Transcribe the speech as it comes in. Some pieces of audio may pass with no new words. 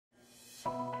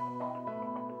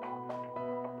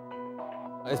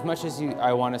as much as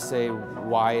I want to say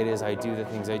why it is I do the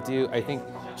things I do, I think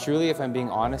truly, if I'm being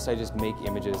honest, I just make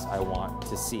images I want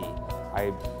to see.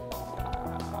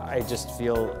 I just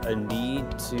feel a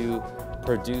need to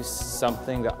produce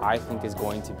something that I think is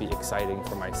going to be exciting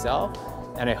for myself.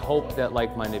 And I hope that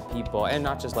like-minded people, and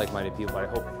not just like-minded people, but I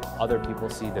hope other people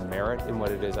see the merit in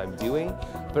what it is I'm doing.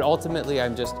 But ultimately,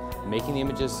 I'm just making the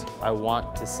images I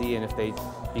want to see, and if they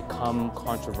become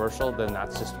controversial, then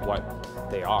that's just what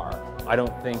they are. I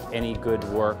don't think any good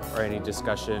work or any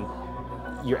discussion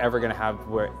you're ever going to have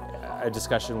a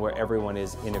discussion where everyone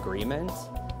is in agreement,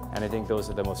 and I think those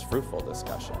are the most fruitful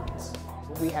discussions.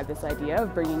 We had this idea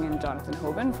of bringing in Jonathan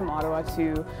Hoban from Ottawa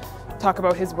to talk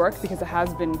about his work because it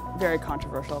has been very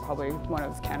controversial, probably one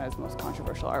of Canada's most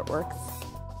controversial artworks.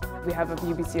 We have a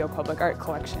UBCO public art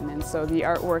collection, and so the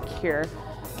artwork here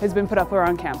has been put up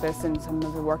around campus, and some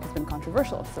of the work has been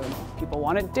controversial, so people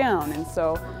want it down. And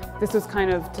so this was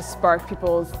kind of to spark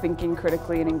people's thinking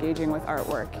critically and engaging with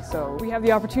artwork. So we have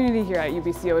the opportunity here at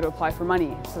UBCO to apply for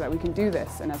money so that we can do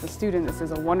this. And as a student, this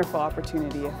is a wonderful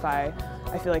opportunity. I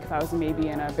feel like if I was maybe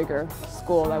in a bigger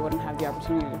school, I wouldn't have the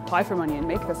opportunity to apply for money and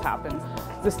make this happen.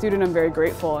 As a student, I'm very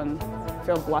grateful and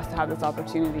feel blessed to have this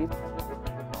opportunity.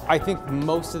 I think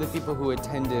most of the people who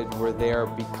attended were there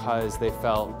because they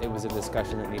felt it was a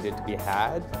discussion that needed to be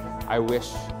had. I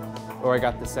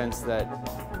got the sense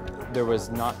that there was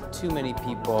not too many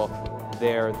people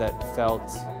there that felt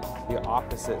the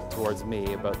opposite towards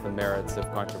me about the merits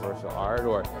of controversial art,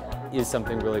 or is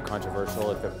something really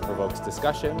controversial if it provokes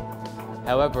discussion.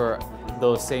 However,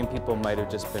 those same people might have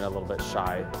just been a little bit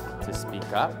shy to speak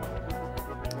up.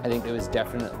 I think it was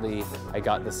definitely, I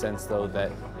got the sense though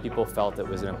that people felt it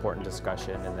was an important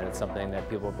discussion and that it's something that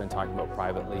people have been talking about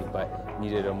privately but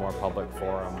needed a more public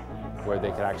forum where they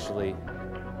could actually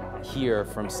hear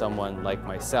from someone like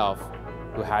myself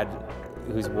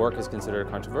whose work is considered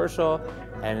controversial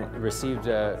and received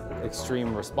an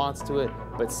extreme response to it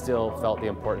but still felt the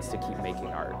importance to keep making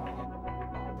art.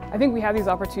 I think we have these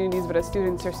opportunities, but as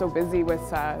students are so busy with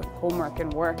homework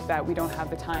and work that we don't have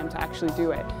the time to actually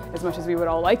do it. As much as we would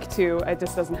all like to, it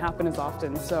just doesn't happen as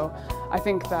often. So I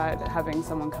think that having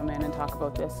someone come in and talk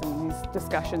about this and these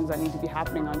discussions that need to be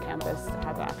happening on campus to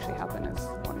have it actually happen is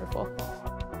wonderful.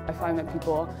 I find that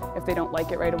people, if they don't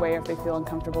like it right away, or if they feel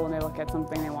uncomfortable and they look at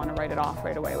something, they want to write it off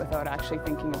right away without actually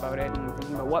thinking about it and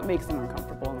thinking about what makes them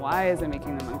uncomfortable and why is it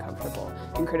making them uncomfortable,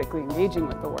 and critically engaging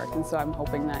with the work. And so I'm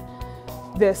hoping that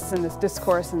this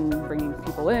discourse and bringing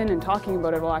people in and talking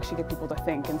about it will actually get people to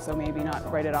think, and so maybe not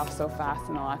write it off so fast,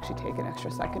 and they'll actually take an extra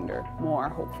second or more,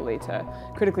 hopefully, to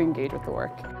critically engage with the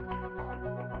work.